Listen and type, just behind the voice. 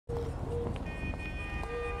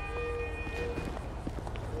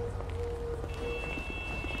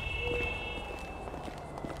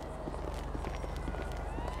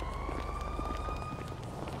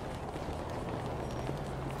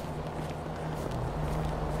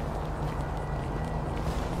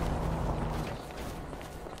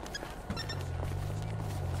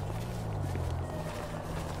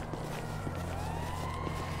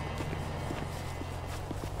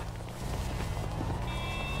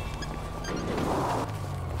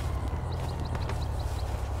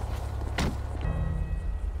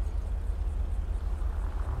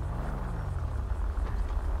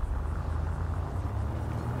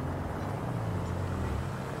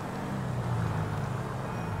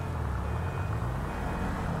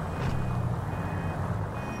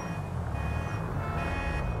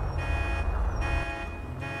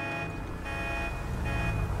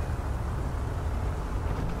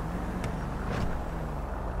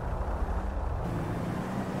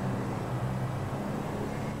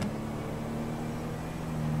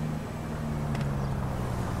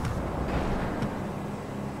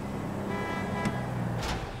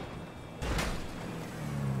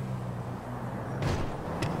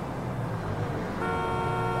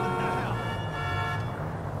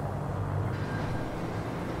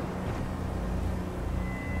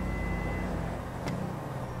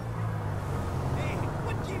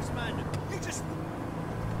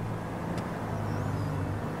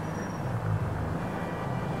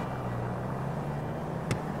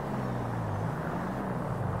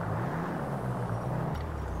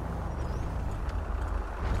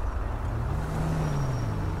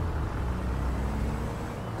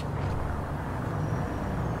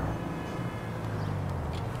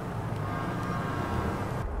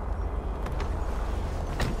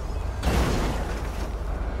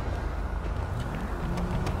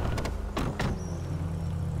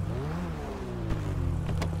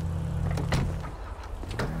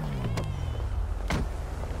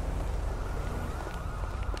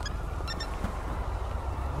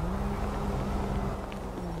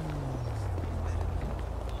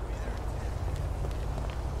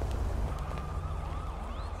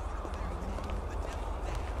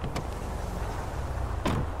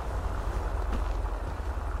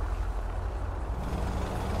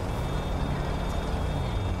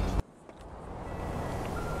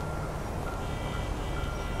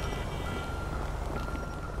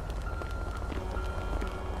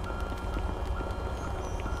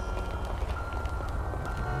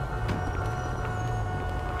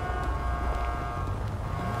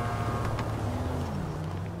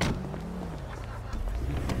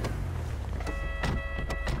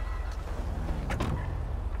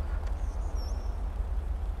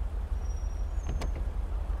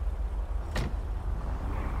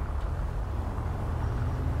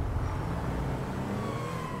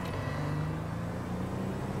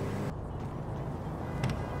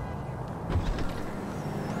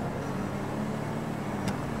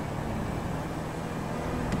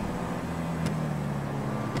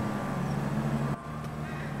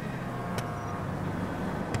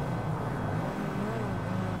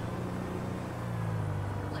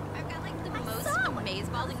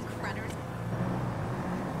baseballs and crunners.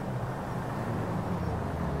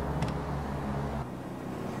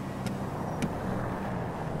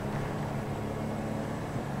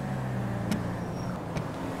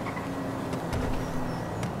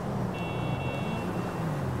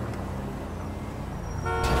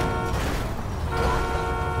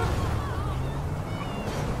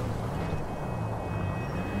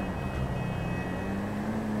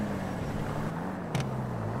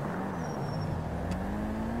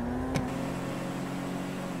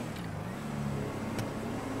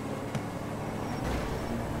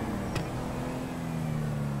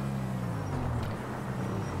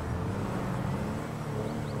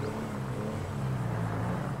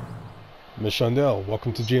 Miss Shondell,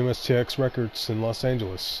 welcome to GMSTX Records in Los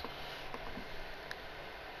Angeles.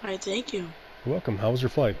 Alright, thank you. You're welcome. How was your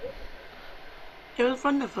flight? It was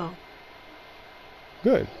wonderful.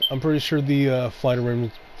 Good. I'm pretty sure the flight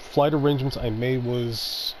arrangements I made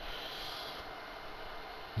was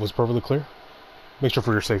perfectly clear. Make sure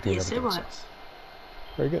for your safety and Yes, everything. it was. So.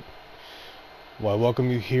 Very good. Well, I welcome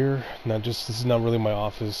you here. This is not really my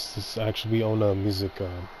office. We own a music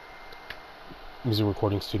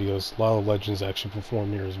recording studios. A lot of legends actually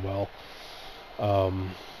perform here as well. I'm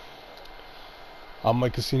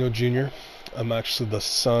Mike Casino Jr. I'm actually the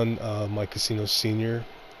son of Mike Casino Sr.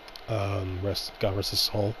 God rest his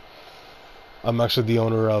soul. I'm actually the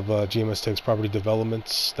owner of GMSTX Property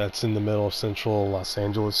Developments. That's in the middle of central Los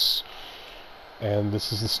Angeles. And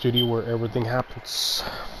this is the studio where everything happens.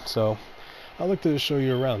 So, I'd like to show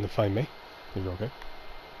you around if I may. Is it okay?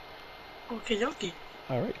 Okay.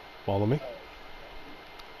 Alright, follow me.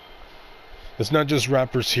 It's not just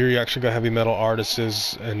rappers here, you actually got heavy metal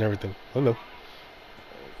artists and everything. Hello.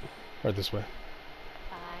 Right this way.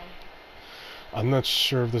 Bye. I'm not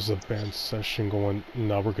sure if there's a band session going.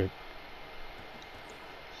 No, we're good.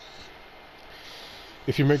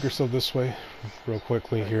 If you make yourself this way, real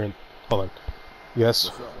quickly here and hold on. Yes.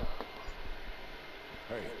 What's up?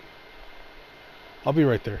 Hey. I'll be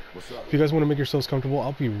right there. What's up? If you guys want to make yourselves comfortable,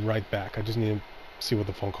 I'll be right back. I just need to see what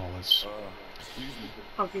the phone call is. Excuse me.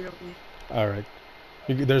 Okay. Alright.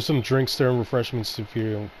 There's some drinks there and refreshments if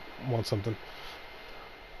you want something.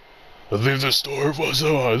 Leave the store was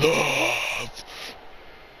all I love.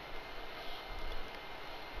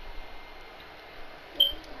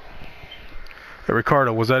 Hey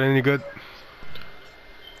Ricardo, was that any good?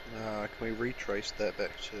 Can we retrace that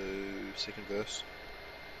back to second verse?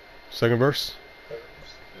 Second verse? Yeah.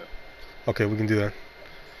 Okay, we can do that.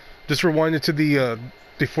 Just rewind it to the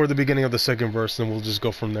before the beginning of the second verse, and we'll just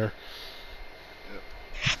go from there.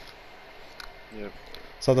 Yep.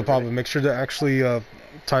 So the problem, make sure to actually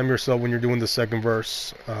time yourself when you're doing the second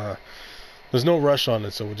verse. There's no rush on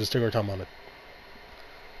it, so we'll just take our time on it.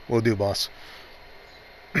 We'll do, boss.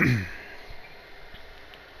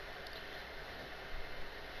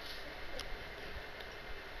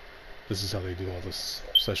 This is how they do all the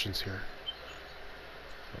sessions here.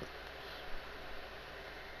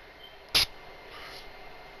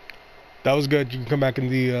 That was good. You can come back in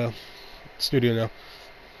the studio now.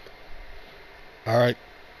 Alright.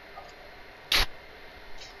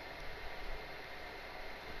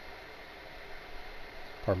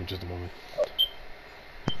 Pardon me just a moment.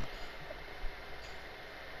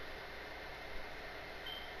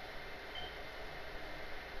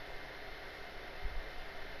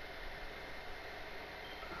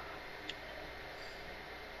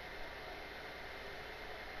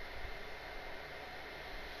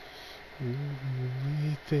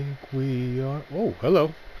 We think we are. Oh,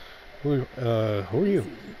 hello. Who are you?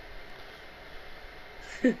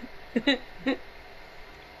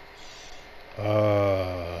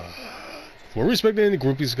 Were we expecting any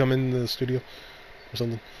groupies to come in the studio or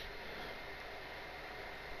something?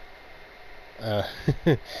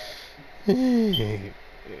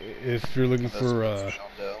 If you're looking for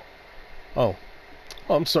oh,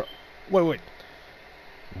 I'm sorry. Wait.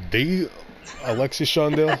 The Alexis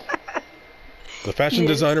Shondell, the fashion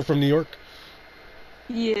designer from New York.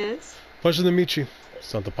 Yes. Pleasure to meet you.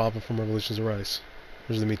 Santa Papa from Revolutions Arise.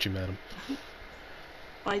 Pleasure to meet you, madam.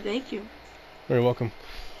 Why, thank you. Very welcome.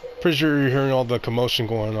 Pretty sure you're hearing all the commotion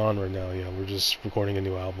going on right now. Yeah, we're just recording a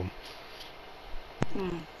new album.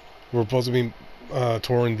 We're supposed to be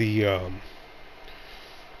touring the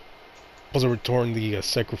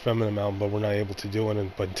Sacred Feminine album, but we're not able to do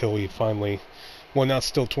it. But until we finally, well, now it's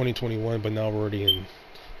still 2021, but now we're already in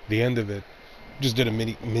the end of it. Just did a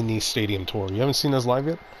mini stadium tour. You haven't seen us live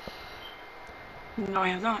yet? No, I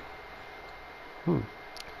have not.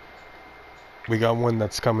 We got one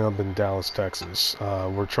that's coming up in Dallas, Texas.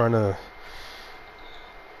 We're trying to.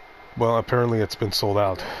 Well, apparently it's been sold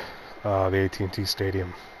out. the AT&T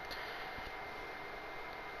Stadium.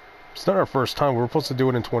 It's not our first time. We were supposed to do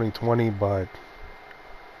it in 2020, but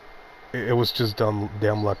it was just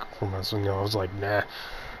damn luck from us. You know, I was like, nah,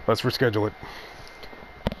 let's reschedule it.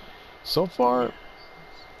 So far,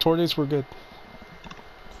 tour dates were good.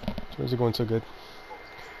 Tours are going so good.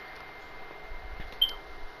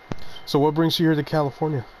 So what brings you here to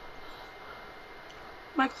California?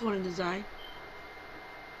 My clothing design.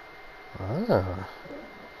 Ah,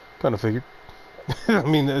 kind of figured. I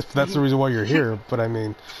mean, if that's the reason why you're here, but I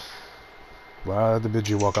mean, well, I had to bid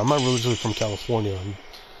you welcome. I'm not originally from California. I'm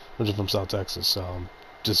originally from South Texas, so I'm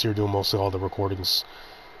just here doing mostly all the recordings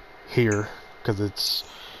here because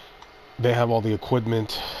they have all the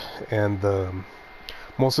equipment and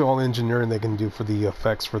mostly all the engineering they can do for the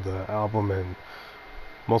effects for the album and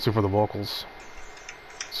mostly for the vocals.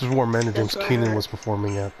 This is where Manager James That's what I Keenan heard. was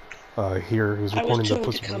performing at here. He was I was recording the told to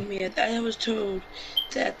Pussy Boy. come here. I was told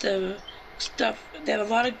that the stuff, they have a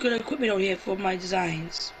lot of good equipment over here for my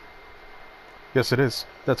designs. Yes, it is.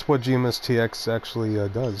 That's what GMSTX actually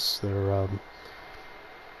does. They're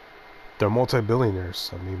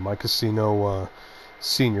multi-billionaires. I mean, my Casino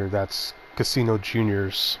Senior, that's Casino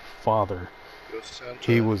Junior's father. Your Santa,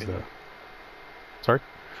 He was the... Sorry?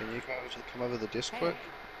 Can you come over the desk quick?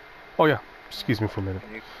 Oh, yeah. Excuse me for a minute.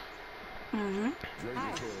 Can you, Mm-hmm.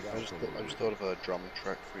 I just thought of a drum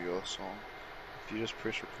track for your song. If you just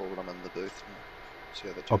press record when I'm in the booth and see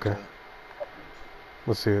how that turns Okay. out.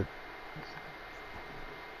 Let's see it.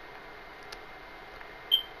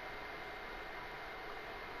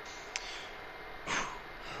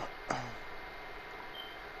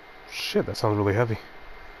 Shit, that sounds really heavy.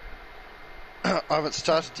 I haven't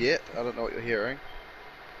started yet. I don't know what you're hearing.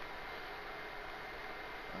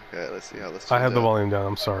 Okay, let's see how this turns I have the out. volume down,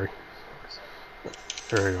 I'm sorry.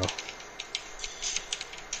 There you go.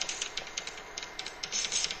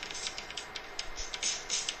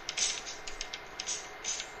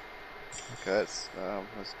 Okay,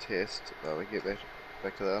 let's test. We get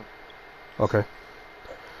back to that. Okay.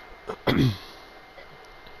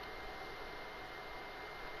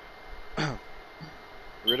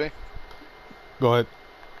 Ready? Go ahead.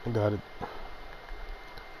 I got it.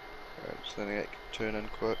 Alright, just letting it turn in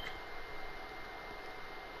quick.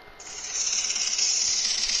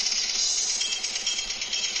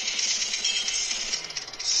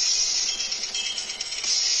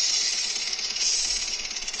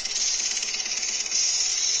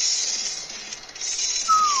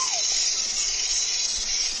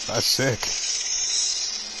 That's sick.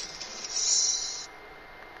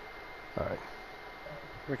 Alright.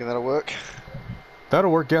 Reckon that'll work?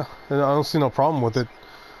 That'll work, yeah. I don't see no problem with it.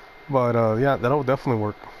 But, yeah, that'll definitely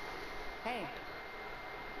work. Hey.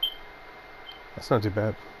 That's not too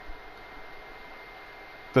bad.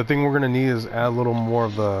 The thing we're gonna need is add a little more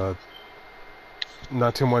of the...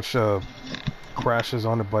 Not too much, crashes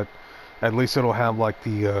on it, but at least it'll have, like,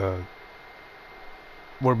 the,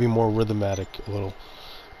 would be more rhythmatic, a little.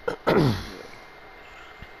 Yeah.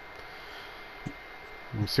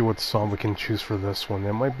 Let me see what song we can choose for this one.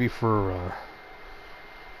 It might be for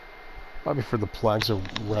the Plagues of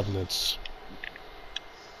Revenants.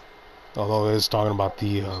 Although it is talking about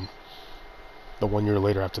the 1 year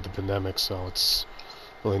later after the pandemic, so it's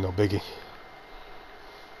really no biggie.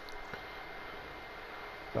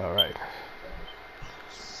 Alright.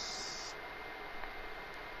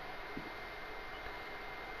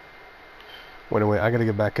 Well, anyway, I gotta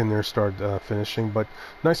get back in there and start finishing, but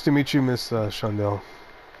nice to meet you, Miss Shondell.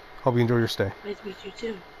 Hope you enjoy your stay. Nice to meet you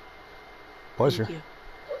too. Pleasure. Thank you.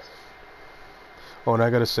 Oh, and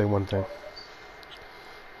I gotta say one thing.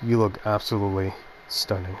 You look absolutely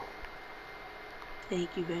stunning.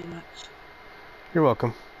 Thank you very much. You're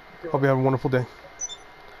welcome. Hope you have a wonderful day.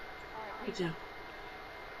 You too.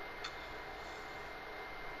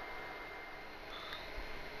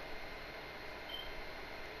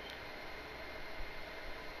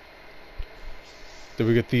 Did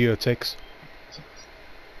we get the takes?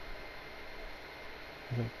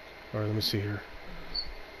 Okay. Alright, let me see here.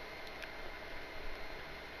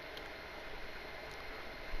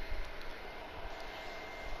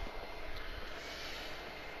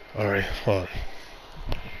 Alright, hold on.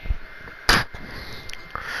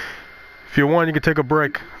 If you want, you can take a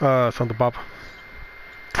break, Santa Papa.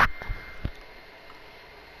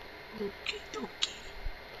 Okay, okay.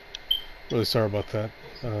 Really sorry about that.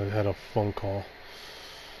 I had a phone call.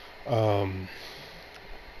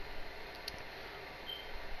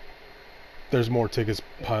 There's more tickets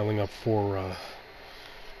piling up for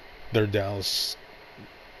their Dallas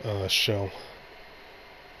show.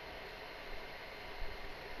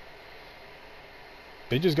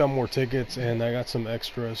 They just got more tickets, and I got some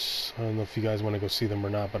extras. I don't know if you guys want to go see them or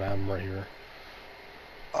not, but I have them right here.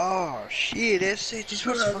 Oh shit, that's it. This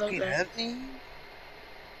what's I love fucking that. happening?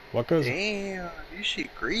 What goes? Damn, this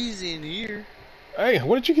shit crazy in here. Hey,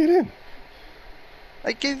 what did you get in?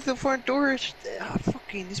 I came to the front door.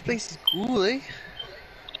 Fucking, this place is cool, eh?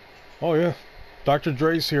 Oh yeah, Dr.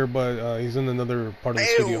 Dre's here, but he's in another part of the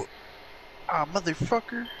studio. Ew! Ah,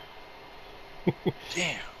 motherfucker.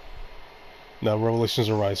 Damn. Now, Revelations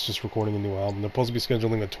Arise just recording a new album. They're supposed to be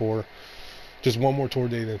scheduling a tour. Just one more tour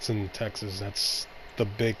date that's in Texas. That's the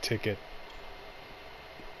big ticket.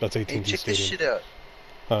 That's Hey, AT&T check this Stadium. shit out.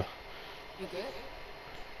 Huh. You good?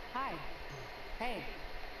 Hi. Hey.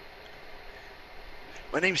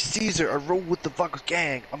 My name's Caesar. I roll with the Vodka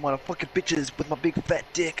gang. I'm gonna fucking bitches with my big fat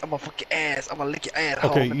dick. I'm gonna fuck your ass. I'm gonna lick your ass.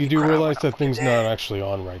 Okay, you do realize that thing's not not actually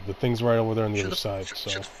on, right? The thing's right over there on the Shut other the side, shut- so...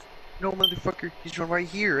 shut the No, motherfucker. He's one right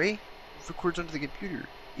here, eh? It records onto the computer.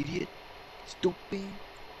 Idiot. Stupid.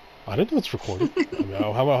 I didn't know it's recorded. I mean,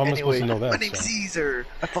 how am I supposed to know My that? name's So? Caesar.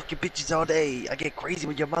 I fucking bitches all day. I get crazy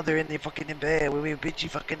with your mother and they fucking in bed. We bitchy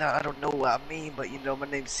fucking I don't know what I mean, but you know my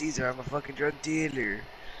name's Caesar. I'm a fucking drug dealer.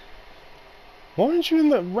 Why aren't you in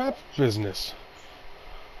the rap business?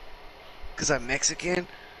 Cause I'm Mexican.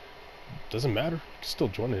 Doesn't matter. You can still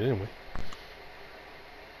join it anyway.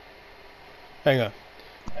 Hang on.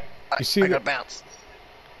 You see I that? gotta bounce.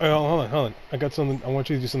 Oh, hold on. I got something. I want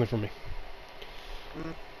you to do something for me.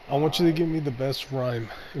 Mm. I want you to give me the best rhyme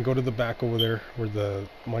and go to the back over there where the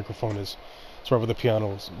microphone is. It's right where the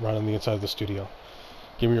piano is, right on the inside of the studio.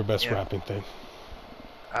 Give me your best Yeah. rapping thing.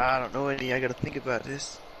 I don't know any. I gotta think about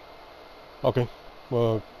this. Okay.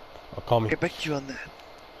 Well, I'll call I'll me. get back to you on that.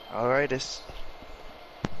 Alrightis.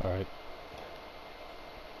 Alright.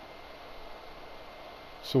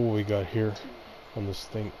 So what we got here on this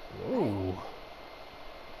thing? Oh.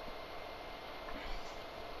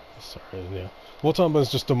 Sorry, yeah. We'll talk about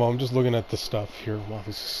this just a moment. I'm just looking at the stuff here. Wow,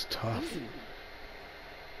 this is tough.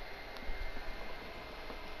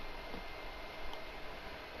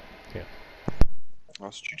 Yeah.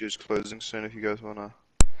 Our studio's closing soon if you guys wanna.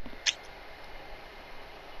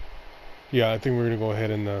 Yeah, I think we're gonna go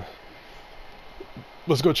ahead and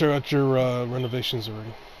let's go check out your renovations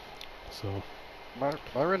already. So My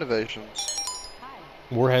renovations.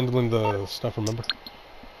 we're handling the stuff, remember?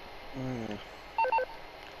 Mm.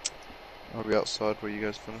 I'll be outside where you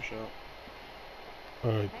guys finish up.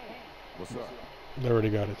 Alright, What's up? they already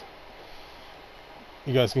got it.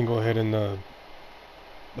 You guys can go ahead and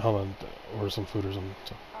hold on, order some food or something.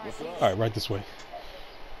 So. What's up? Alright, right this way.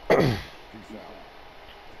 Peace out.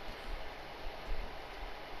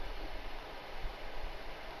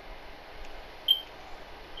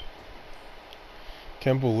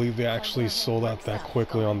 Can't believe they actually sold out that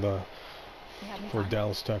quickly on the for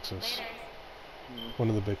Dallas, Texas. One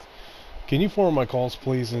of the big. Can you forward my calls,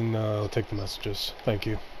 please, and I'll take the messages. Thank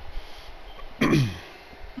you.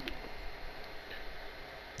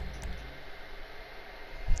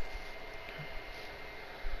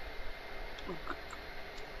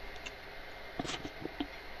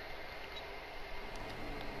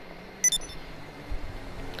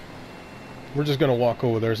 We're just gonna walk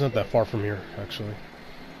over there. It's not that far from here, actually.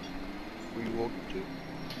 Where you walking to?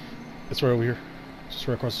 It's right over here. Just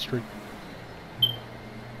right across the street.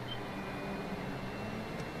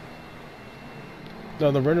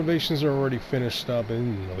 No, the renovations are already finished up. It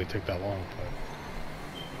didn't really take that long,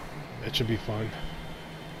 but it should be fine.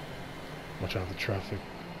 Watch out for the traffic.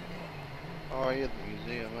 Oh yeah, the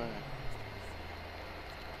museum, man.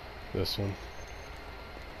 This one.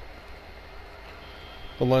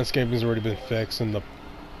 The landscaping's already been fixed, and the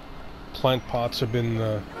plant pots have been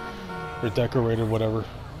redecorated, whatever.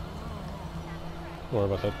 Don't worry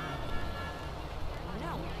about that.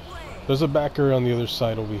 There's a back area on the other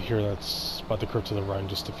side over here that's about to curve to the right in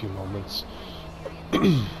just a few moments.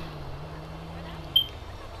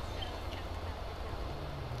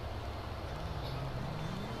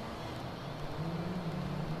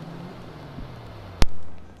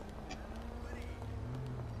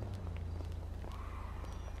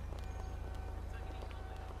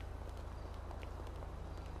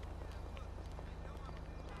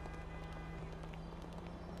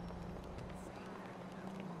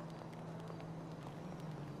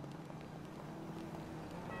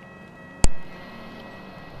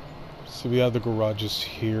 So we have the garages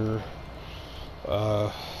here.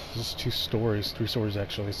 This is 2 stories, 3 stories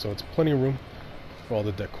actually, so it's plenty of room for all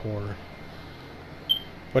the decor.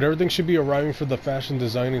 But everything should be arriving for the fashion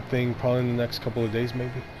designing thing probably in the next couple of days,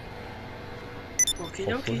 maybe.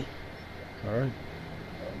 Okay, okay. Alright.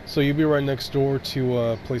 So you'll be right next door to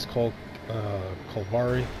a place called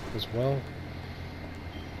Calvary as well.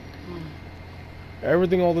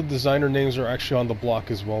 Everything, all the designer names are actually on the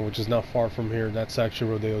block as well, which is not far from here. That's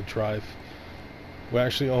actually Rodeo Drive. We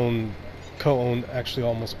actually co-own actually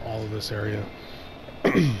almost all of this area.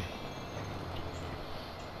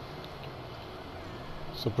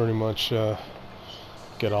 So pretty much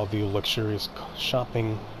get all the luxurious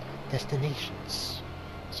shopping destinations.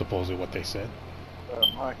 Supposedly what they said.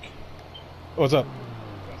 Mike, What's up?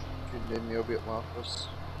 can you email me at my office?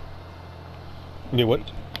 You need what?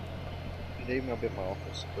 Can you email me at my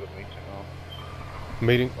office and put a meeting on?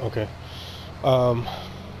 Meeting? Okay.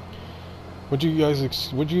 Would you guys,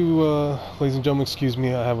 ladies and gentlemen, excuse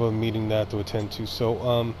me, I have a meeting that I have to attend to.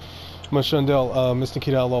 So, Ms. Shundell, Miss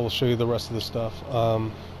Nikita Outlaw will show you the rest of the stuff.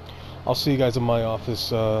 I'll see you guys in my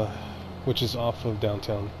office, which is off of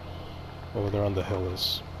downtown, over there on the hill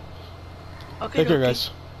is. Okay, Take care, guys.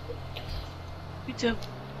 You too.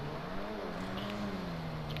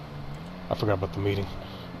 I forgot about the meeting.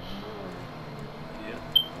 Yeah.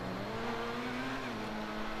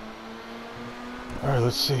 Alright,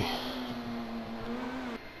 let's see.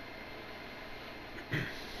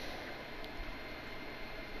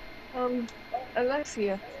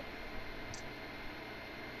 Alexia.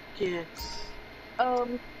 Yes.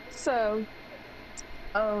 So,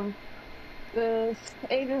 the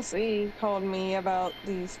agency called me about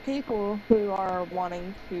these people who are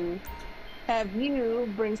wanting to have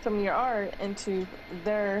you bring some of your art into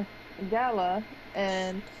their gala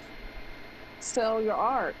and sell your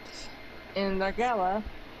art in their gala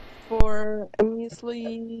for a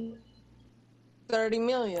measly $30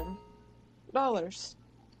 million.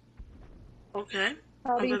 Okay.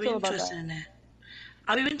 How I'm do you very feel about that? interested in that.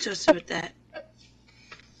 I'll be interested with that.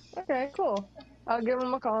 Okay, cool. I'll give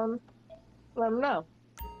them a call and let them know.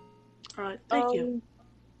 All right. Thank you.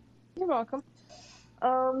 You're welcome.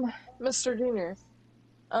 Mr. Junior.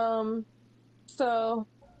 So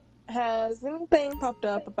has anything popped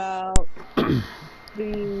up about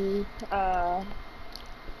the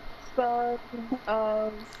son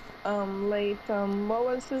of late what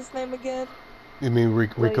was his name again? You mean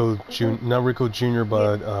Late Rico Jr., not Rico Jr., yeah,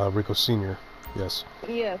 but Rico Sr. Yes.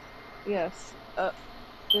 yes, yes.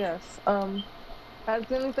 Yes.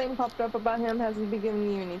 Has anything popped up about him? Has he been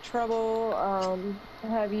giving you any trouble?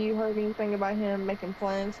 Have you heard anything about him making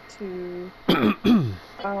plans to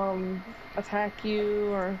attack you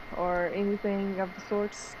or anything of the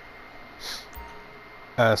sorts?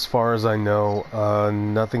 As far as I know,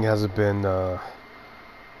 nothing hasn't been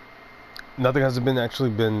actually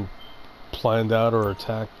been planned out or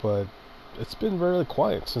attacked, but it's been very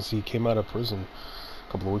quiet since he came out of prison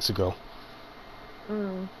a couple of weeks ago.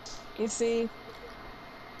 You see,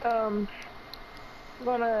 I'm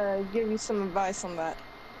gonna give you some advice on that.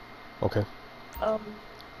 Okay.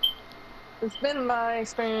 It's been my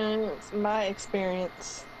experience,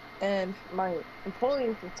 and my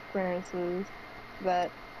employees' experiences that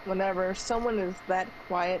whenever someone is that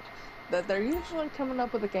quiet, that they're usually coming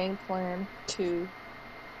up with a game plan to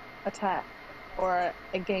attack or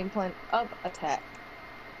a game plan of attack.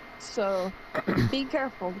 So be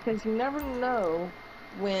careful because you never know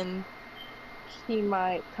when he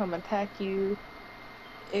might come attack you.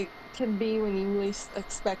 It can be when you least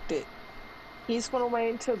expect it. He's going to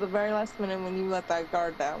wait until the very last minute when you let that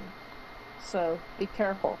guard down. So be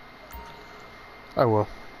careful. I will.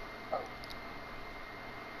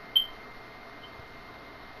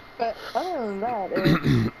 But other than that,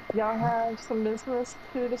 if y'all have some business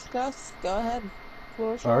to discuss, go ahead.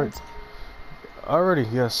 Floor's yours. Alrighty,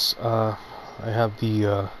 yes. I have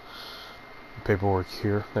the paperwork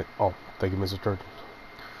here. Oh, thank you, Mr. Turton.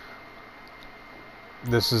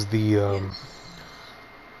 This is the Yes.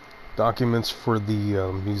 documents for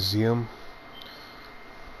the museum.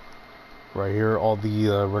 Right here, all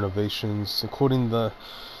the renovations, including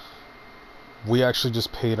we actually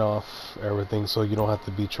just paid off everything, so you don't have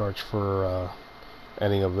to be charged for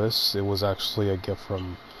any of this. It was actually a gift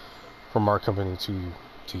from our company to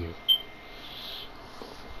you.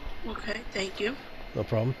 Okay. Thank you. No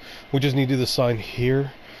problem. We just need you to sign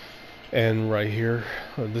here and right here.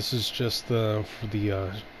 This is just for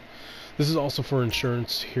the this is also for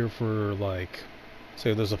insurance here for, like,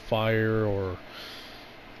 say there's a fire or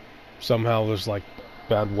somehow there's like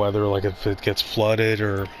bad weather, like if it gets flooded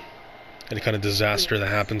or any kind of disaster that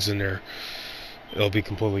happens in there, it'll be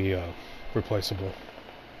completely replaceable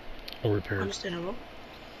or repaired. Understandable.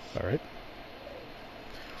 Alright.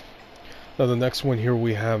 Now the next one here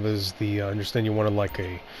we have is the, I understand you wanted like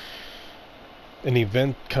an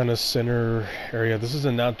event kind of center area. This is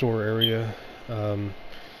an outdoor area,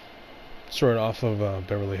 sort of off of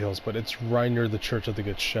Beverly Hills, but it's right near the Church of the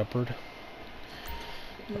Good Shepherd.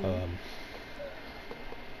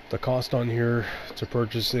 The cost on here to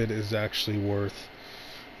purchase it is actually worth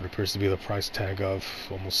what appears to be the price tag of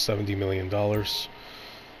almost $70 million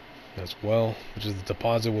as well, which is the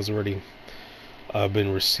deposit was already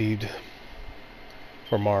been received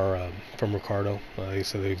from from Ricardo. He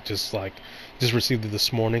said they just received it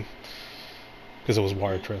this morning because it was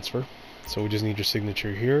wire transfer. So we just need your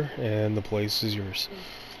signature here, and the place is yours.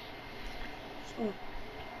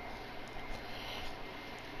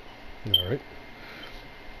 All right.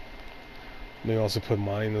 May also put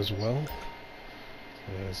mine as well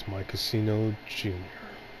as My Casino Jr.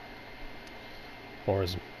 or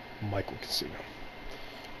as Michael Casino.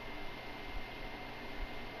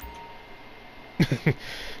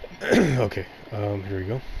 Okay, here we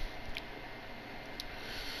go.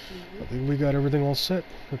 I think we got everything all set.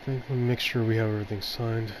 I think let me make sure we have everything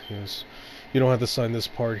signed. Yes, you don't have to sign this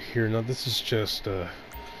part here. Now this is just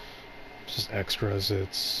extras.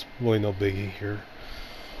 It's really no biggie here.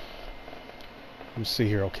 Let me see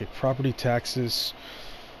here. Okay, property taxes.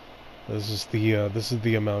 This is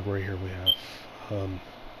the amount right here we have.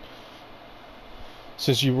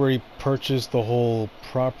 Since you already purchased the whole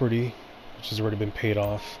property, which has already been paid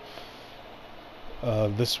off,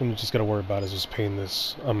 this one you just gotta worry about is just paying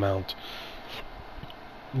this amount.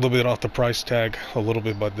 A little bit off the price tag, a little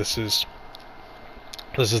bit, but this is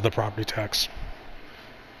the property tax,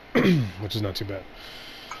 which is not too bad.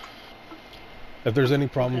 If there's any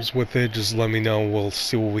problems with it, just let me know. We'll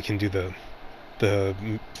see what we can do the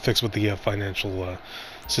fix with the financial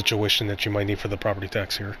situation that you might need for the property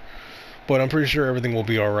tax here. But I'm pretty sure everything will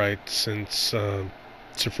be all right since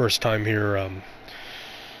it's your first time here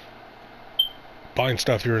buying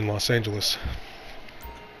stuff here in Los Angeles.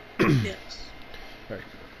 Yes. Right.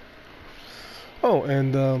 Oh,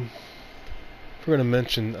 and forgot to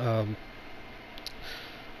mention,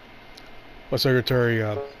 my secretary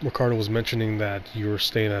Ricardo was mentioning that you were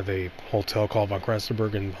staying at a hotel called Von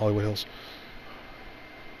Crastenburg in Hollywood Hills.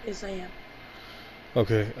 Yes, I am.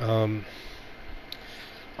 Okay.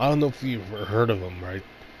 I don't know if you've heard of him, right?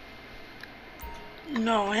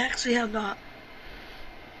 No, I actually have not.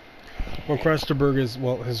 Von Crastenburg is,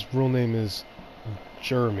 well, his real name is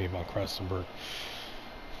Jeremy Von Crastenburg.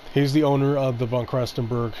 He's the owner of the Von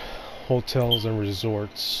Crastenburg Hotels and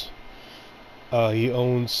Resorts. He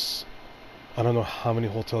owns, I don't know how many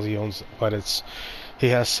hotels he owns, but he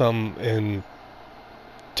has some in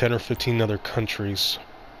 10 or 15 other countries.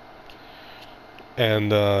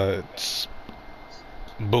 And it's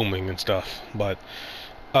booming and stuff. But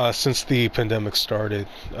since the pandemic started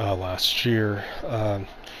last year,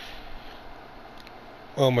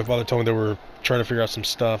 well, my father told me they were trying to figure out some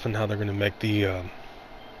stuff and how they're going to make the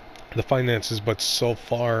finances. But so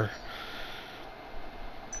far,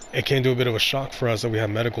 it came to a bit of a shock for us that we have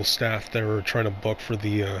medical staff that were trying to book for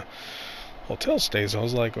the hotel stays. I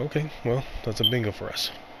was like, okay, well, that's a bingo for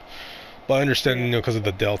us. But I understand, you know, because of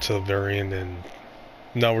the Delta variant, and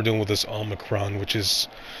now we're dealing with this Omicron, which is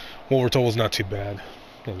what we're told is not too bad.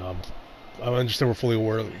 And I understand we're fully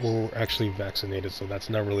aware we're actually vaccinated, so that's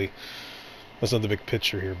not the big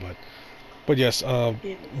picture here. But yes,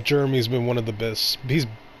 Jeremy's been one of the best. He's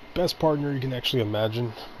best partner you can actually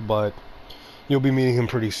imagine. But you'll be meeting him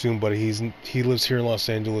pretty soon. But he lives here in Los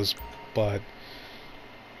Angeles, but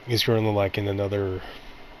he's currently like in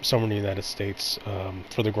somewhere in the United States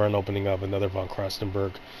for the grand opening of another Von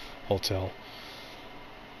Crastenburg hotel.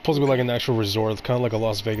 Supposed to be like an actual resort, kind of like a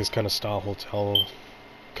Las Vegas kind of style hotel,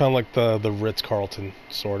 kind of like the Ritz-Carlton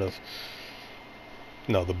sort of.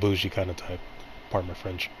 No, the bougie kind of type. Pardon my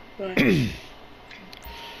French. Right.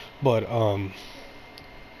 But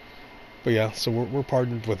yeah, so we're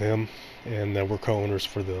partnered with him, and we're co-owners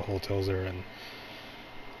for the hotels there. And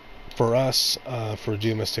for us, for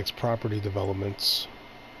GMS Tech's property developments,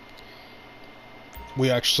 we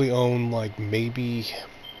actually own like maybe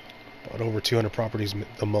about over 200 properties,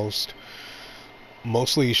 the most.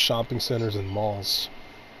 Mostly shopping centers and malls,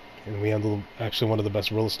 and we handle actually one of the best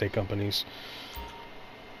real estate companies.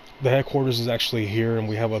 The headquarters is actually here, and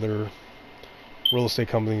we have other real estate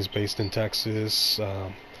companies based in Texas,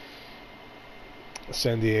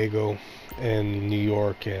 San Diego, and New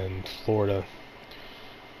York, and Florida.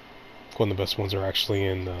 One of the best ones are actually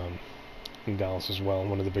in Dallas as well,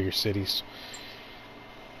 one of the bigger cities.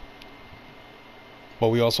 But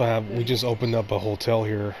we also have, we just opened up a hotel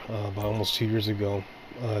here about almost 2 years ago.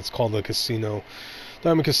 It's called the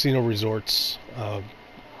Diamond Casino Resorts.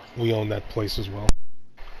 We own that place as well.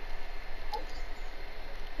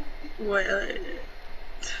 What?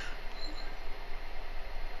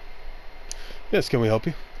 Yes, can we help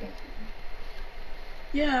you?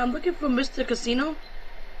 Yeah, I'm looking for Mr. Casino.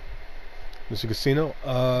 Mr. Casino?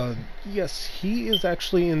 Yes, he is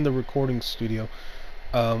actually in the recording studio.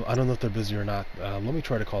 I don't know if they're busy or not. Let me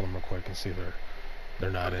try to call them real quick and see if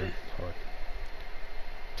they're not in.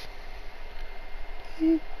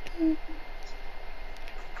 Okay. Hold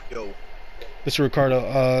Yo. Mr.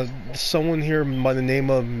 Ricardo, someone here by the name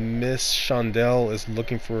of Miss Shondell is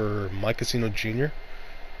looking for Mike Casino Jr.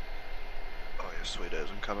 Oh yeah, sweet as.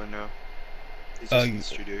 I'm coming now. He's just in the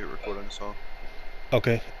studio recording a song.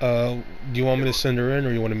 Okay. Do you want me to send her in,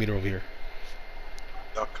 or you want to meet her over here?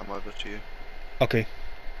 I'll come over to you. Okay.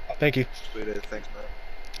 Thank you. Sweet as. Thanks, man.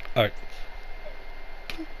 All right.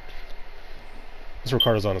 Mr.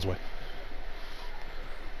 Ricardo's on his way.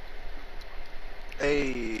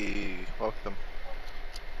 Hey, welcome.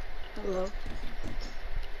 Hello.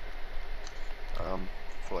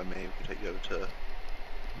 Follow me. We can take you over to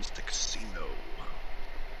Mr. Casino.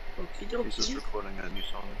 Okie He's just dokie. recording a new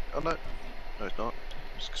song. Oh no, no, he's not.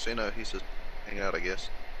 Mr. Casino. He's just hanging out, I guess.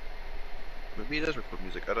 Maybe he does record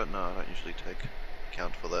music. I don't know. I don't usually take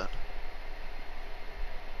account for that.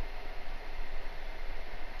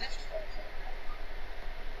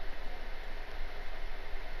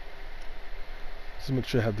 Just make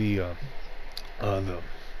sure I have the Everyone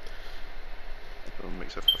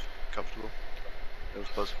makes yourself comfortable. That was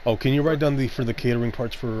Buzz. Oh, can you write down for the catering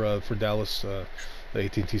parts for Dallas, the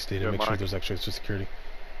AT&T Stadium? Yeah, Make sure Mike. there's extra security.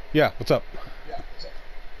 Yeah, what's up? You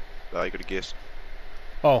got a guess.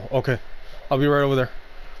 Oh, okay. I'll be right over there.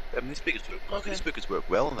 These speakers work. Okay. These speakers work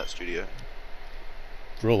well in that studio.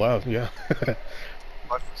 Real loud, yeah. Can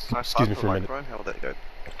I Excuse me fart for a minute. microphone? How would that go?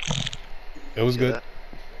 It was Hear good. that?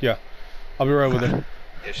 Yeah, I'll be right over there.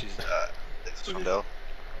 Yeah, she's thanks to Shondell.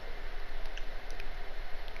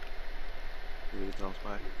 Really sounds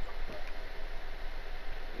Mike.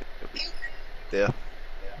 There,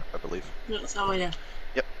 I believe. Yeah, somewhere there.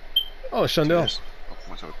 Yep. Oh, Shondell. Yes. Oh,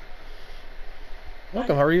 myself.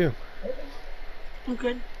 Welcome. How are you? I'm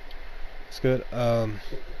good. It's good.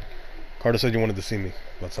 Carter said you wanted to see me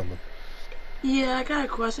about something. Yeah, I got a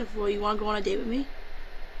question for you. You want to go on a date with me?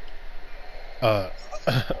 Uh,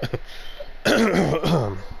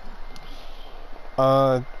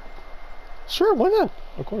 uh, sure. Why not?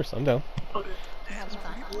 Of course, I'm down. Okay.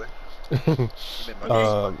 Boy.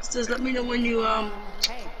 Um, Just let me know when you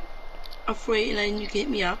Hey. are free, and then you can hit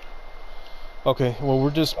me up. Okay, well,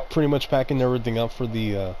 we're just pretty much packing everything up for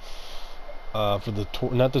the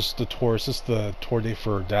tour, not just the tour, it's just the tour day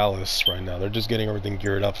for Dallas right now. They're just getting everything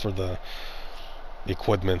geared up for the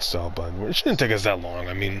equipment, so, but it shouldn't take us that long.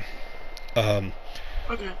 I mean, Okay.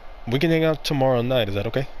 we can hang out tomorrow night, is that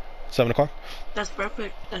okay? 7 o'clock? That's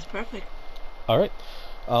perfect. That's perfect. Alright,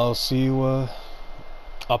 I'll see you,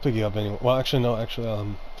 I'll pick you up anyway. Well, actually, no,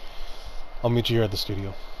 I'll meet you here at the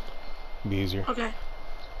studio. Be easier. Okay.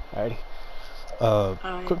 Alrighty.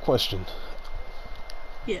 Alright. Quick question.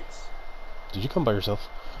 Yes. Did you come by yourself?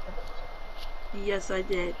 Yes, I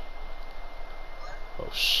did. Oh,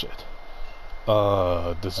 shit.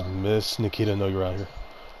 Does Miss Nikita know you're out here?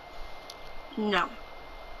 No.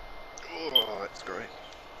 Oh, that's great.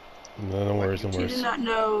 No worries, no She worries. did not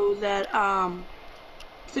know that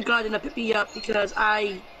the guy did not pick me up because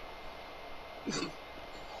I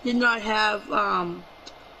did not have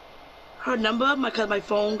her number because my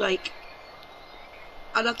phone, like,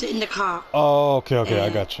 I left it in the car. Oh, okay, I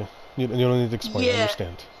And got you. You don't need to explain. I yeah.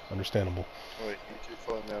 understand. Understandable. Alright, you two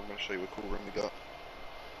follow me. I'm going to show you a cool room we got.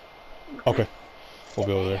 Okay, we'll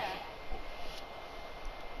go there.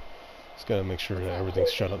 Just gotta make sure that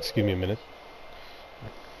everything's shut up. Just give me a minute.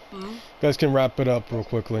 Mm-hmm. Guys can wrap it up real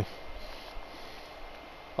quickly.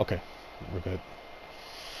 Okay, we're good.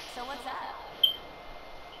 So what's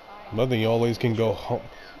up? Nothing. You always can go home.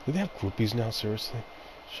 Do they have groupies now? Seriously?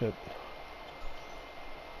 Shit.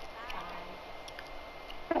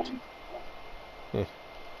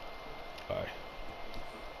 Bye.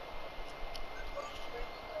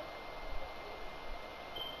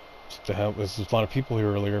 There's a lot of people here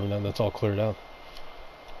earlier, and then that's all cleared out.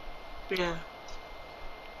 Yeah.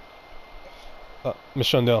 Miss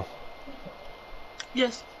Shondell,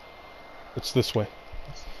 Yes. it's this way.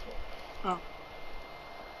 Oh.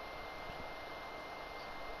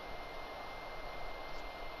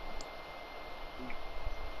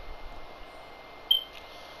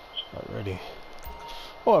 Alrighty.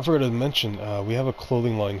 Oh, I forgot to mention, we have a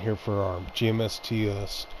clothing line here for our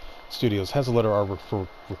GMST studios. Has a letter R for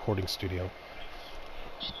recording studio.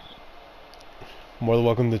 More than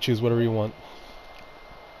welcome to choose whatever you want.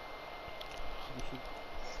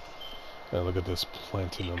 Look at this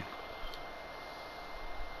platinum.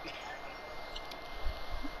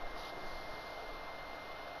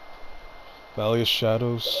 Valley of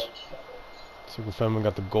Shadows. Single family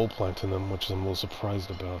got the gold plant in them, which I'm a little surprised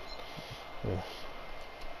about. Yeah.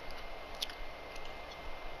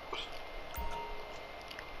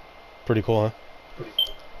 Pretty cool, huh?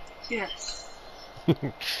 Yes.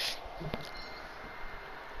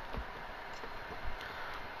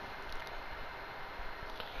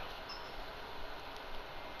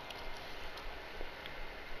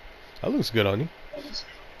 That looks good on you.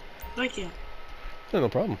 Thank you. Yeah, no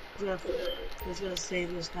problem. I was gonna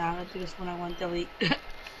save this now. I just when I want to delete.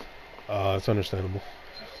 It's understandable.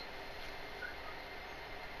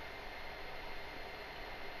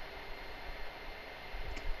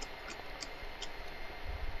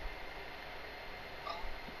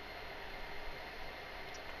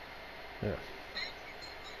 Yeah.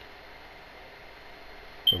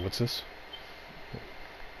 So what's this?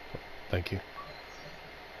 Thank you.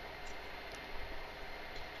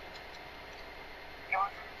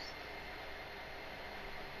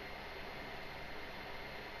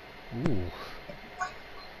 Ooh.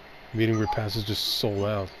 Meeting repast is just sold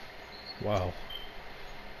out. Wow.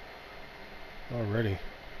 Already.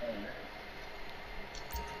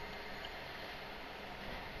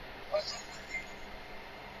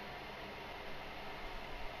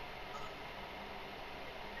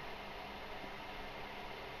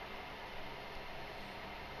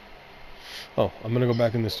 Oh, I'm gonna go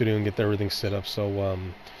back in the studio and get everything set up, so,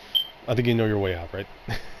 I think you know your way out, right?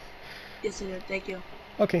 Yes, I did. Thank you.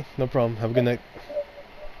 Okay, no problem. Have a good night.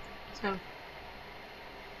 So.